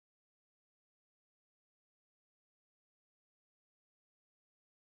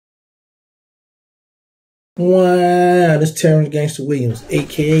Wow, this Terrance Gangsta Williams,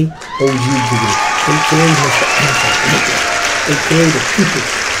 aka OG Giggle, aka Mr. Anti, aka the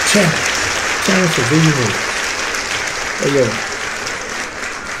People's Champion. Terrance Williams. Hey yo,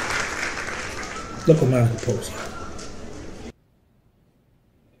 look what Monica posted.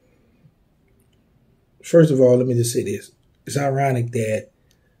 First of all, let me just say this. It's ironic that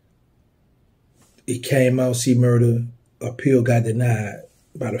it came out, C Murder appeal got denied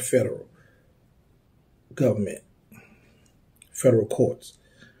by the federal government, federal courts.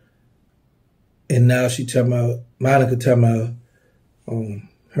 And now she talking about, Monica talking about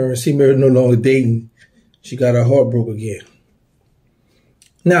her and C Murder no longer dating. She got her heart broke again.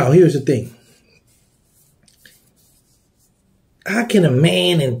 Now, here's the thing. How can a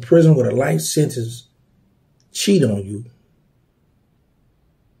man in prison with a life sentence cheat on you?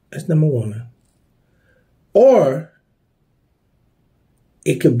 That's number one. Or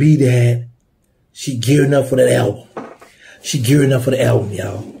it could be that she gearing up for that album. She gearing up for the album,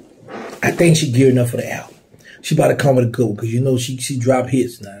 y'all. I think she gearing up for the album. She about to come with a good one because you know she drop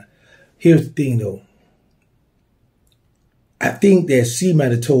hits now. Here's the thing though. I think that she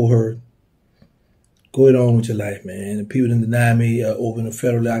might have told her, go it on with your life, man. The people didn't deny me over in the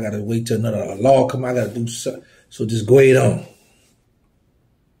federal law. I got to wait till another law come. I got to do something. So just go it on.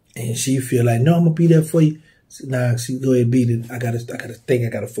 And she feel like, no, I'm going to be there for you. So, nah, she go ahead and beat it. I got to think. I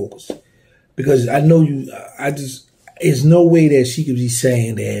got to focus. Because I know you, there's no way that she could be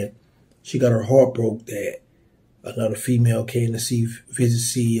saying that she got her heart broke that another female came to visit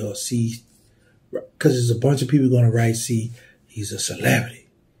C or C. Because there's a bunch of people going to write C. He's a celebrity.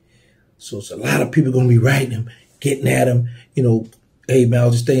 So it's a lot of people going to be writing him, getting at him. You know, hey, man, I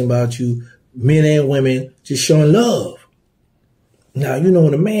was just thinking about you. Men and women just showing love. Now, you know,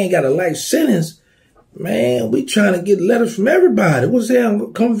 when a man got a life sentence, man, we trying to get letters from everybody. What's that? I'm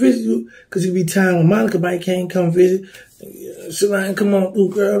gonna come visit you. Because it be time when Monica might can't come visit. So I ain't come on through,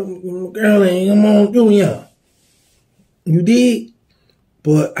 girl. Girl ain't come on through, yeah. You did?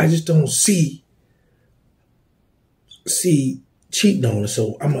 But I just don't see cheating on her.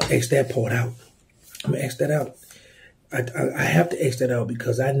 So I'm going to X that part out. I'm going to X that out. I have to X that out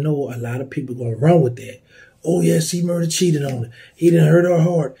because I know a lot of people going to run with that. Oh, yes, C Murder cheated on her. He didn't hurt her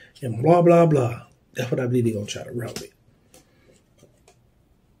heart and blah, blah, blah. That's what I believe they're going to try to run with.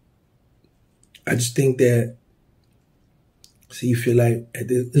 I just think that, see, you feel like,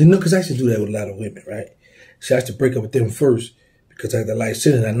 you know, because I used to do that with a lot of women, right? So I used to break up with them first because I had the life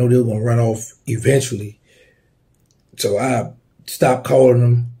sentence. I know they were going to run off eventually. So I stopped calling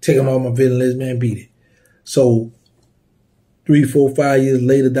them, take them off my villain list, man, beat it. So 3, 4, 5 years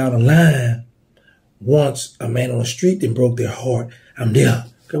later down the line, once a man on the street then broke their heart, I'm there.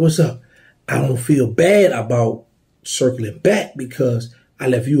 Okay, what's up? I don't feel bad about circling back because I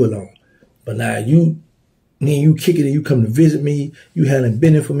left you alone. But now me and you kick it and you come to visit me, you hadn't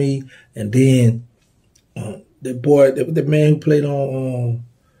been there for me, and then the man who played on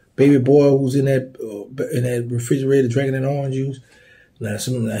Baby Boy who's in that refrigerator drinking that orange juice, now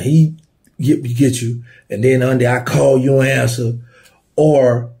he get you, and then under I call you don't answer,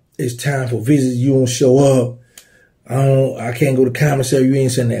 or it's time for visits, you don't show up. I can't go to commissary, you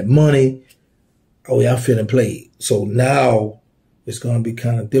ain't sending that money. Oh yeah, I'm feeling played. So now it's gonna be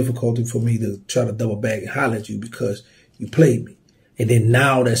kind of difficult for me to try to double back and holler at you because you played me. And then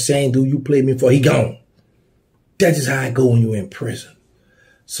now that same dude you played me for, he gone. That's just how it go when you're in prison.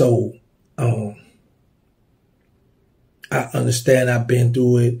 So I understand, I've been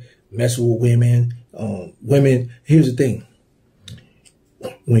through it, messing with women. Women, here's the thing.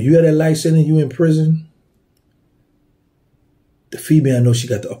 When you had that life sentence, you in prison, the female knows she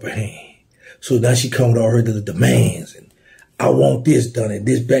got the upper hand. So now she come with all her demands and I want this done and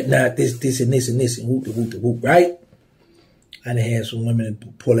this, but not this, and this, and this, and whoop, whoop, whoop, right? I done had some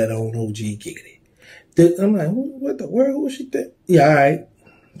women pull that on OG giggity. I'm like, what the world? Who she think? Yeah, all right.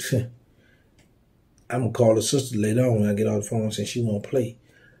 I'm going to call her sister later on when I get off the phone and say she won't play.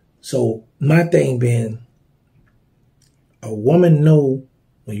 So my thing being, a woman know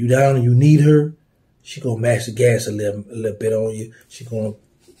when you down and you need her, she going to mash the gas a little bit on you. She going to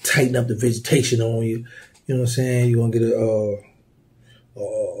tighten up the vegetation on you. You know what I'm saying? You're going to get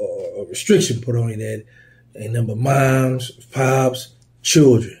a restriction put on you that ain't number moms, pops,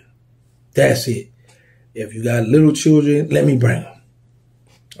 children. That's it. If you got little children, let me bring them.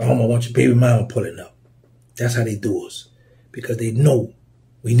 I don't want your baby mama pulling up. That's how they do us. Because they know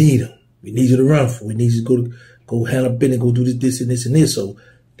we need them. We need you to run for. We need you to go handle business, go do this, and this, and this. So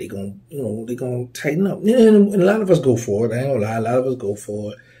they gonna, you know, they gonna tighten up. And a lot of us go for it. I ain't gonna lie. A lot of us go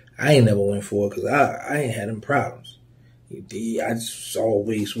for it. I ain't never went for it because I ain't had them problems. I just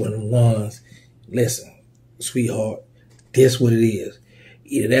always one of them ones. Listen, sweetheart, this what it is.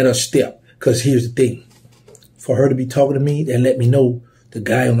 Either that or step. Because here's the thing. For her to be talking to me, that let me know the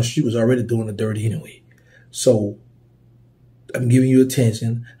guy on the street was already doing the dirty anyway. So I'm giving you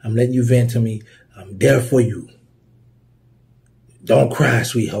attention. I'm letting you vent to me. I'm there for you. Don't cry,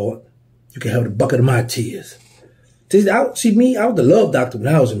 sweetheart. You can have the bucket of my tears. See me, I was the love doctor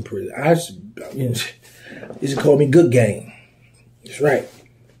when I was in prison. They used to call me good game. That's right.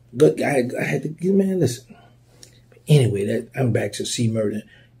 Good guy. I had to get, man, listen. Anyway, I'm back to C. Murder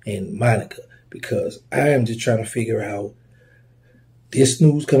and Monica because I am just trying to figure out this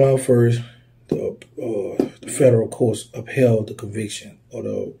news come out first. The federal courts upheld the conviction or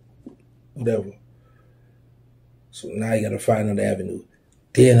the whatever. So now you got to find another avenue.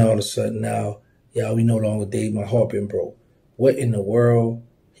 Then all of a sudden now, y'all, we no longer date. My heart been broke. What in the world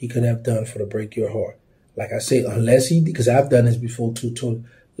he could have done for to break your heart? Like I say, unless he, because I've done this before too. Told,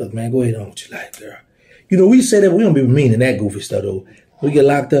 look, man, go ahead on with your life, girl. You know, we say that, we don't be meaning that goofy stuff, though. We get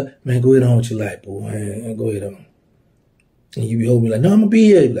locked up, man, go ahead on with your life, boy. Man, go ahead on. And you be holding me like, no, I'm going to be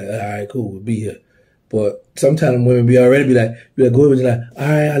here. Like, all right, cool, we'll be here. But sometimes women be already be like, go ahead with your life. All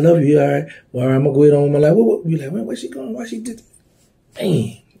right, I love you, all right. Well, all right, I'm going to go ahead on with my life. What? Be like, man, where's she going? Why she did that?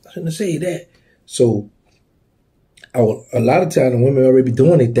 Dang, I shouldn't say that. So, a lot of times the women already be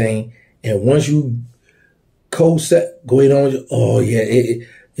doing their thing. And once you co-set, go ahead on with your, oh, yeah,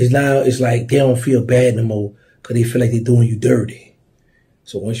 it's like they don't feel bad no more because they feel like they're doing you dirty.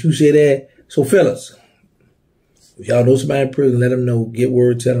 So once you say that, so fellas, if y'all know somebody in prison, let them know, get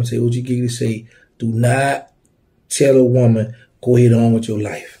word, tell them, say what you giggity say. Do not tell a woman, go ahead on with your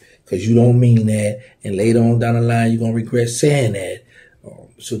life because you don't mean that. And later on down the line, you're going to regret saying that.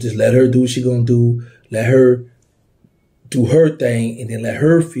 So just let her do what she's going to do. Let her do her thing and then let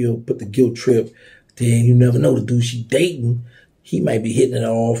her put the guilt trip. Then you never know the dude she dating. He might be hitting it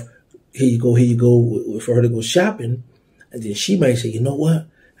off. Here you go, for her to go shopping. And then she might say, you know what?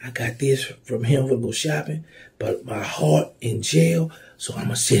 I got this from him for to go shopping, but my heart in jail, so I'm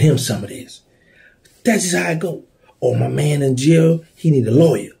going to send him some of this. That's just how I go. Or my man in jail, he need a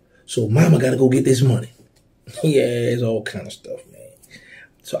lawyer. So mama got to go get this money. Yeah, it's all kind of stuff, man.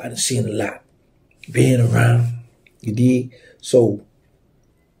 So I done seen a lot. Being around, you dig? So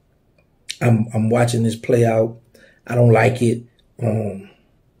I'm watching this play out. I don't like it.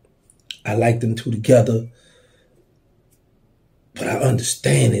 I like them two together. But I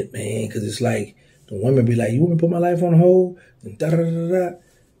understand it, man, because it's like the women be like, you want me to put my life on hold? And da-da-da-da-da.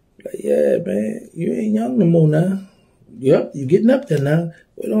 Like, yeah, man, you ain't young no more now. Yep, you getting up there now.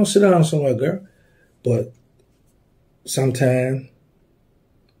 Well, don't sit down somewhere, girl. But sometimes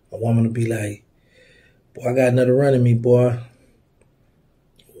a woman will be like, boy, I got another run in me, boy.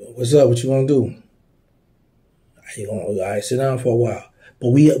 What's up? What you gonna do? All right, sit down for a while. But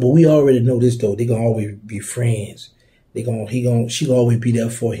we already know this though. They gonna always be friends. She gonna always be there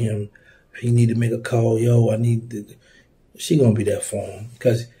for him. If he need to make a call, she gonna be there for him.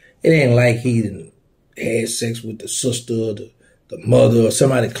 Cause it ain't like he had sex with the sister, the mother, or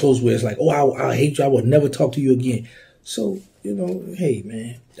somebody close where it's like, oh, I hate you. I would never talk to you again. So, you know, hey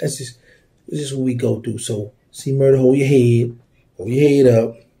man, it's just what we go through. So see murder, hold your head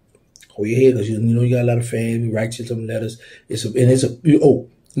up. Hold your head, because you know you got a lot of fans. We write you some letters.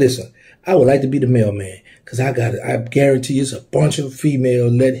 Listen, I would like to be the mailman, because I guarantee you it's a bunch of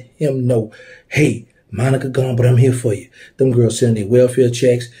females. Let him know, hey, Monica gone, but I'm here for you. Them girls sending their welfare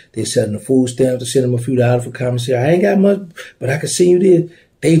checks. They sending the food stamps to send them a few dollars for commissary. I ain't got much, but I can send you this.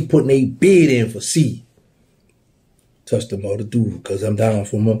 They putting a bid in for C. Touch them all to do, because I'm down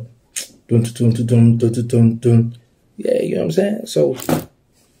for them. Dun, dun, dun, dun, dun, dun, dun, dun. Yeah, you know what I'm saying? So,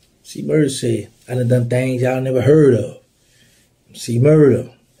 C. Murder said, I done things y'all never heard of. C.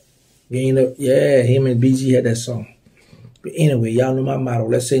 Murder. Yeah, him and BG had that song. But anyway, y'all know my motto.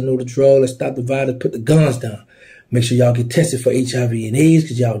 Let's say no to drugs. Let's stop the violence. Put the guns down. Make sure y'all get tested for HIV and AIDS,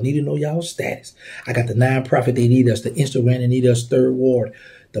 because y'all need to know y'all status. I got the nonprofit. They need us. The Instagram. They need us. Third Ward.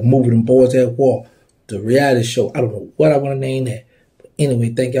 The movie. Them Boys at War. The reality show. I don't know what I want to name that. But anyway,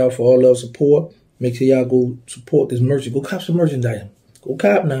 thank y'all for all love support. Make sure y'all go support this merch. Go cop some merchandise. Go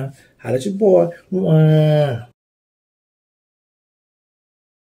cop now. Holla at your boy. Mwah.